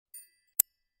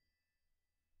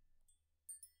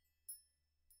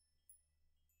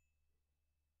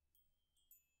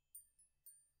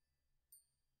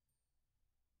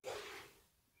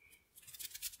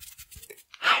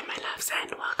loves,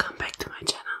 and welcome back to my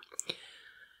channel.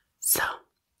 So,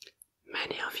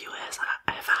 many of you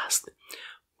have asked,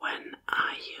 when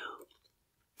are you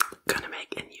gonna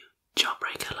make a new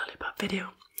Jawbreaker Lollipop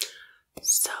video?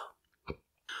 So,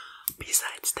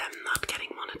 besides them not getting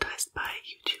monetized by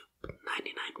YouTube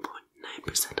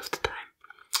 99.9% of the time,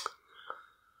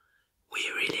 we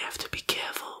really have to be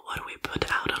careful what we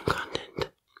put out on content.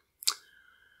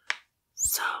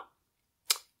 So,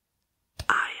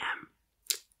 I am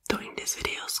doing these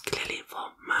videos clearly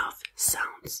for mouth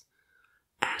sounds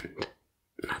and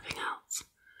nothing else.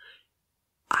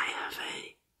 I have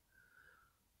a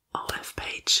OF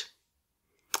page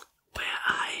where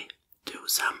I do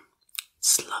some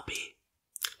sloppy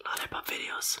lollipop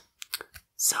videos.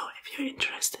 So if you're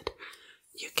interested,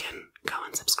 you can go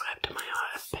and subscribe to my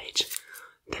OF page.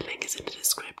 The link is in the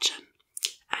description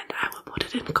and I will put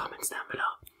it in the comments down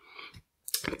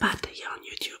below. But here on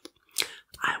YouTube,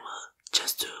 I will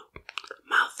just do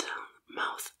mouth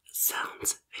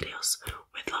sounds videos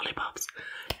with lollipops.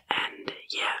 And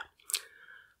yeah,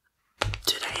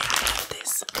 today I have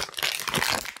this.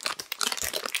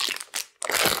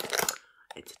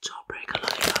 It's a Jawbreaker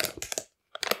lollipop.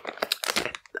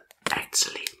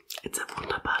 Actually, it's a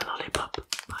wunderbar lollipop,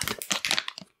 but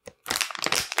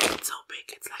it's so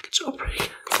big, it's like a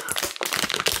Jawbreaker. So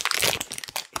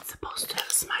it's supposed to have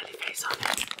a smiley face on it.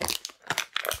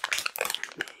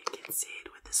 And you can see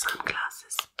it with the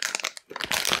sunglasses.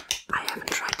 I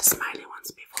haven't tried the smiley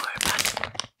ones before, but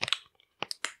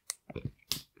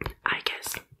I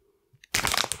guess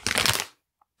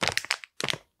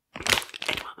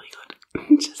it will be good,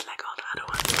 just like all the other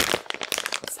ones.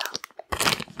 So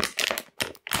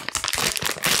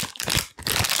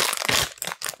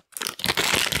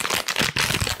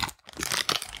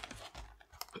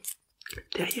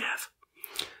there you have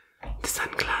the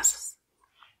sunglasses.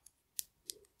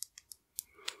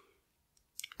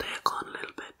 They are gone a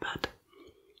little bit, but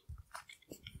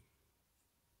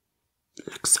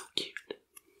looks so cute.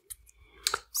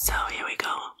 So here we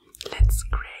go. Let's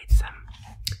create some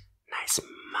nice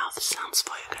mouth sounds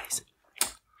for you guys.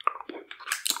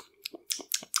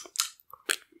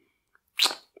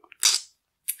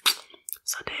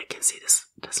 So there you can see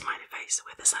the smiley face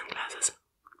with the sunglasses.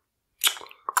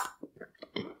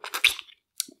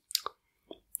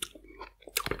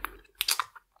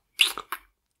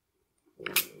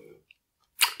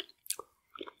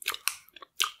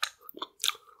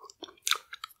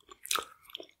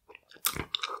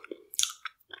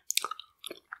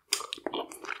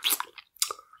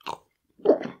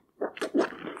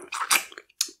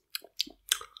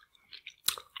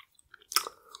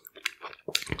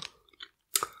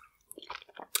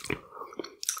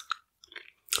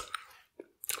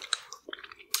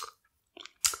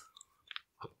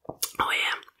 Oh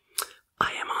yeah,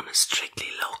 I am on a strictly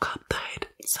low carb diet,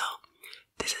 so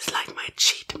this is like my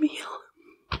cheat meal.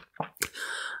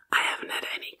 I haven't had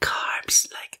any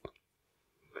carbs, like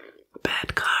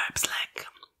bad carbs like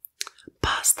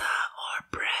pasta or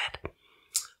bread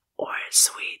or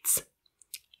sweets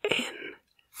in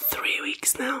 3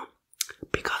 weeks now,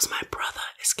 because my brother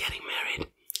is getting married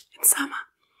in summer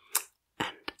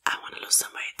and I want to lose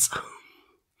some weight. So.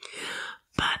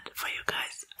 But for you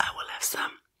guys, I will have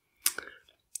some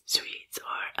sweets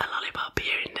or a lollipop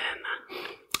here and then.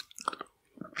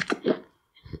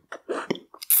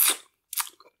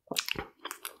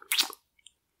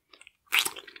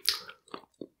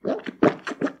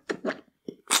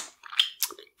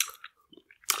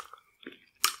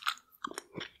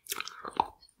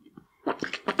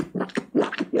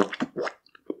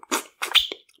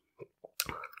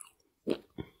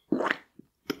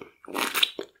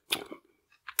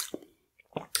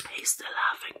 He's still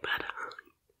laughing, but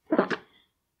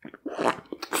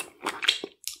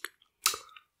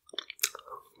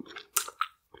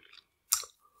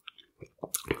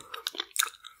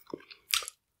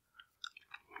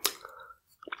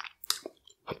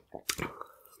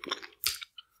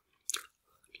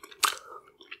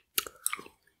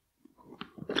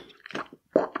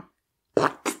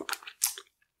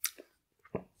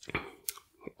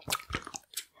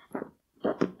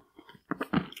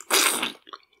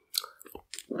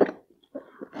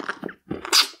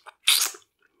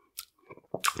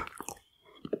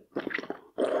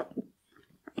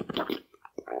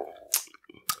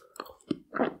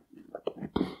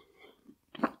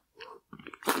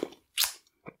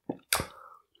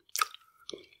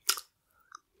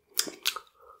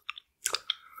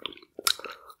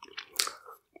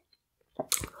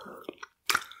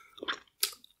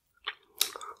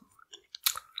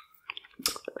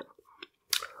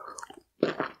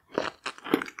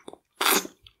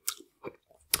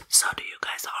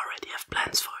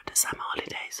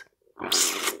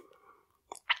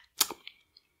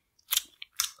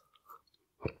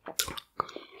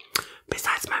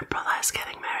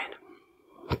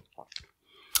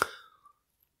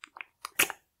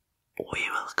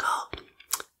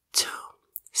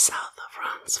south of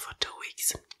France for 2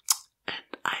 weeks, and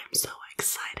I am so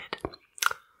excited.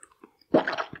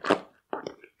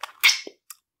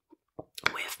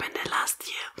 We have been there last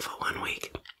year for 1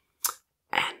 week,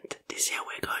 and this year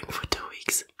we're going for 2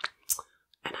 weeks,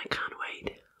 and I can't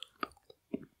wait.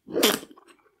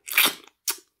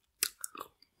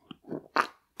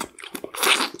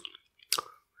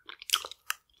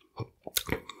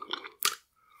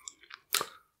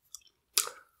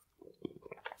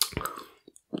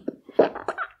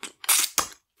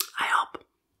 I hope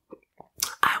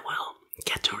I will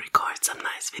get to record some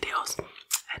nice videos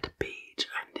at the beach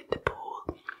and in the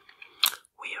pool.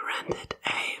 We rented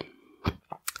a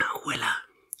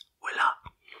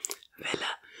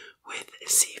villa with a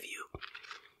sea view,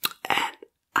 and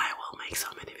I will make so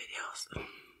many videos.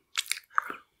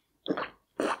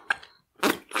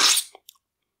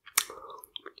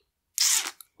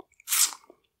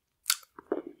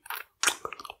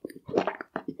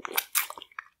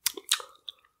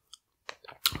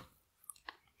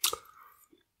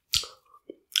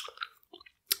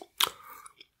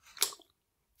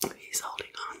 He's holding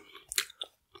on.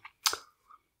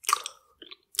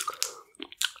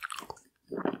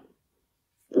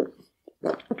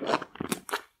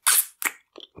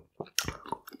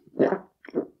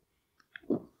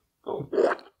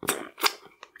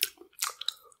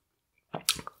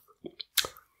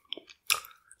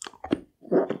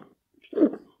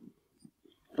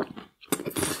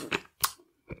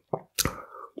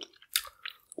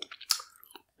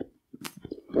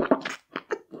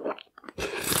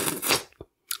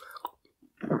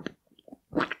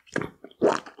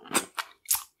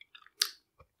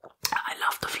 I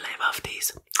love the flavor of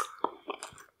these.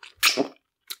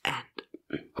 And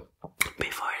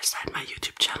before I started my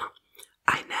YouTube channel,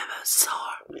 I never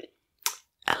saw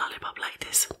a lollipop like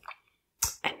this.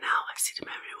 And now I see them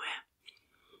everywhere.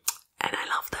 And I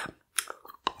love them.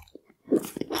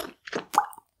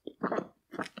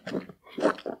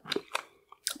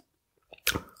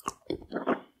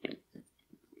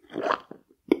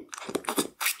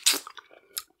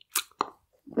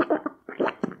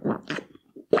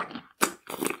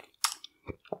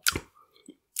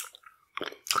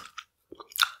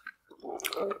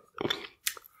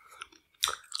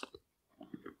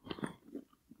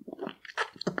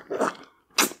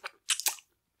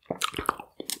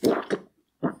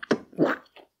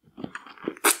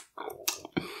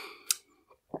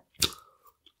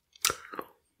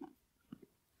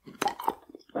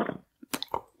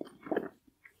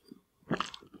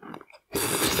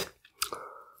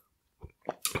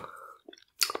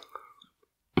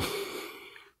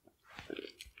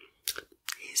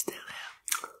 He's still there.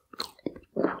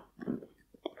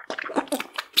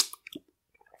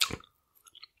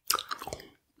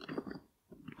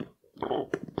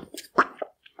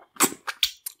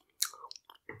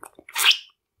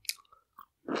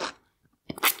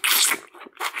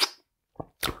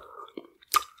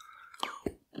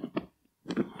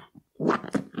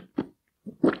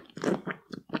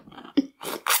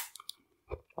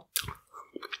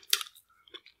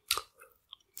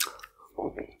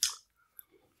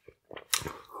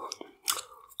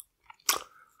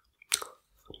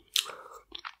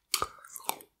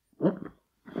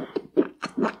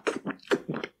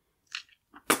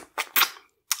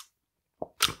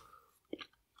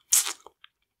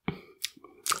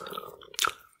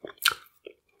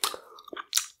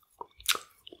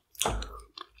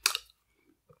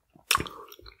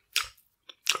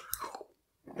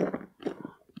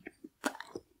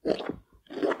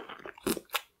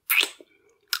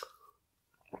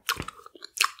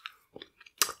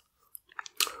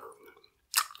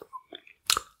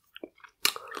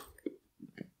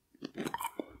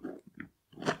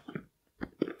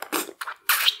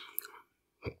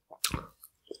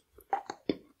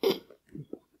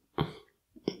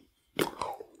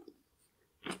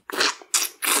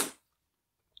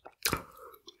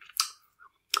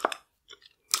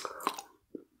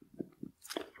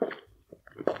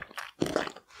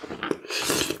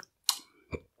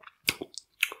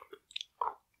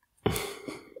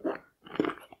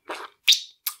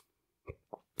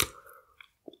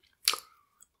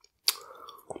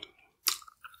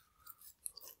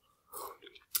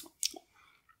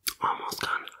 Almost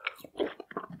done.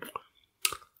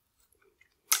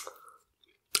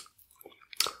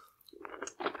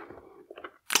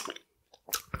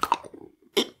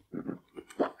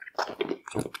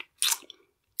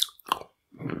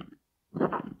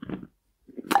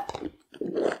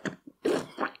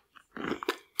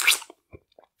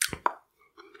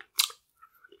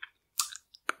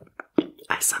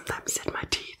 I sometimes set my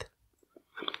teeth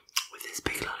with this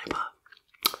big lollipop.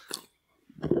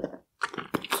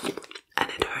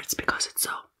 it's because it's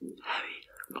so heavy.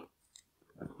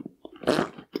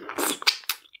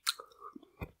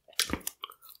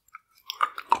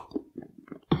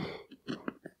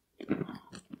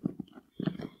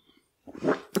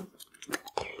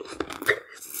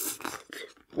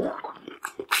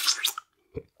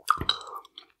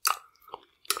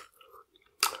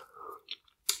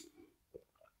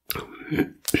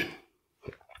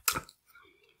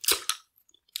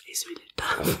 It's really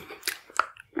tough.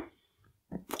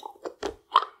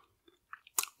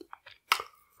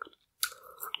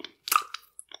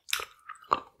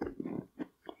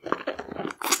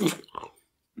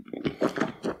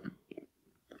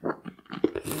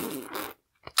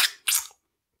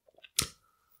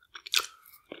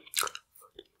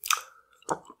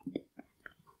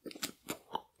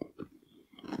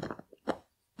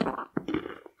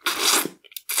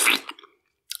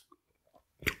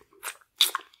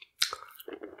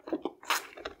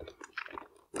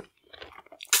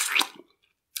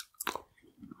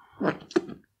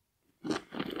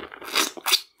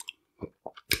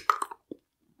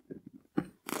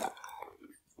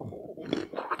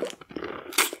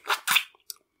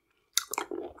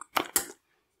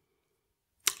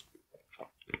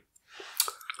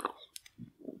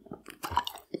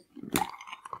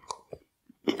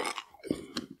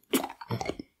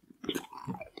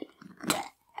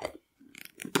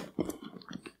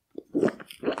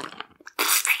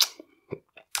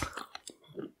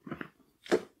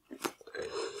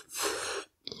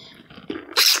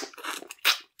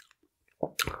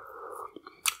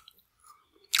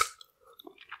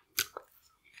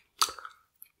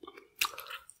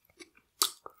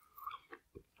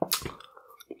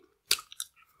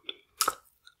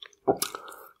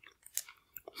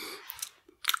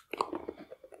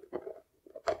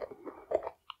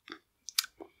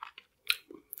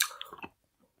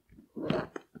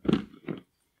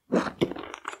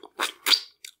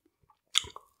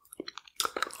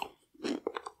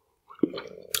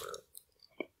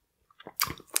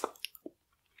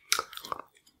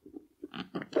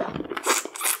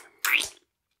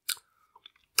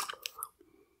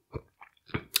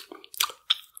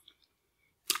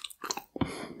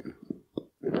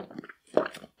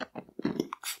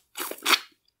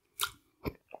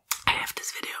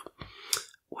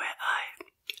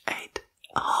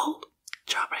 A whole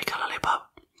Jawbreaker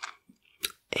lollipop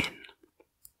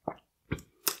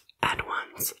at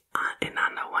once in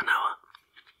under 1 hour,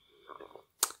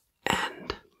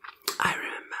 and I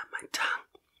remember my tongue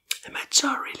and my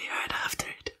jaw really hurt after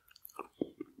it.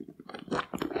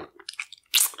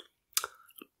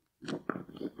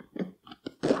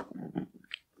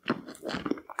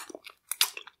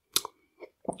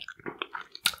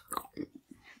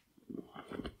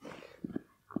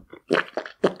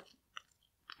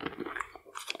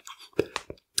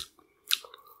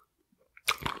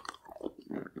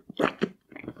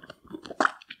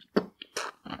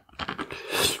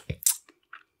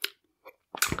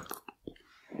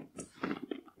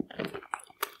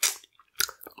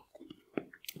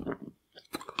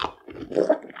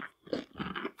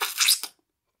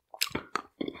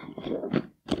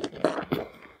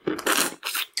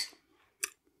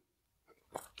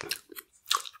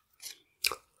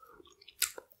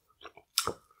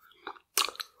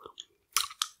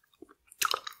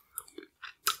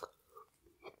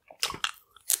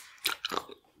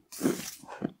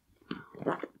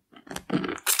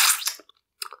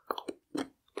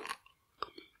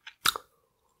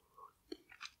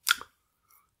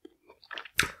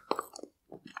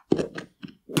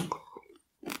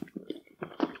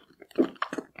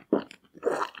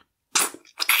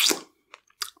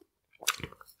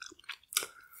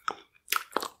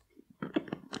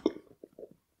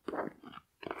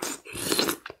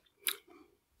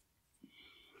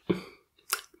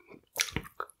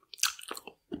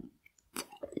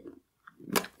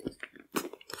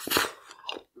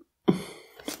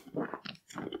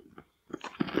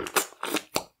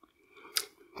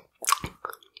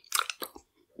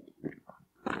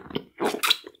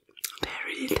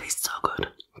 It tastes so good,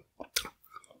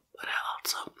 but I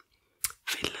also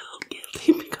feel a little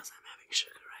guilty because I'm having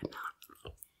sugar right now,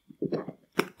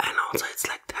 and also it's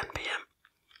like 10 p.m.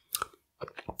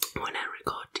 when I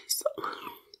record this.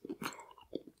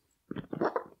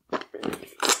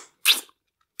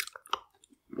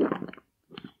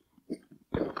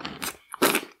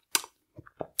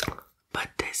 But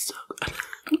it tastes so good.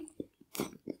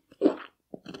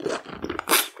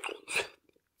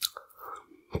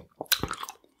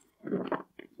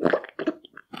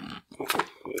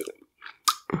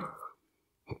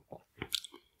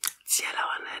 See, I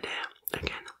want it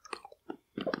again.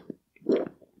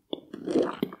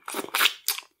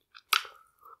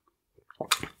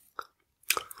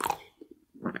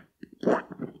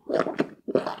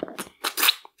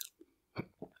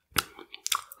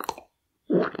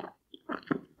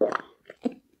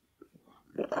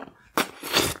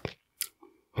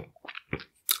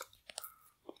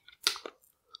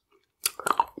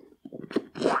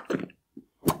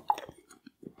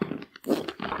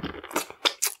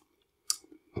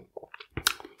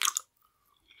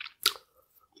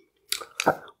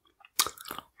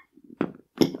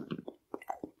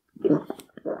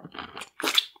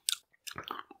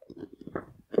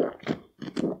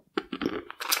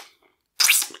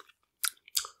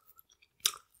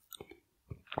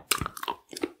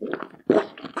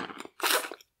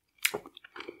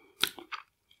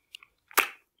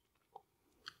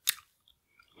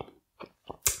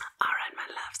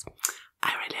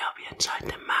 inside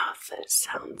the mouth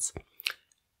sounds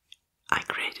I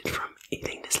created from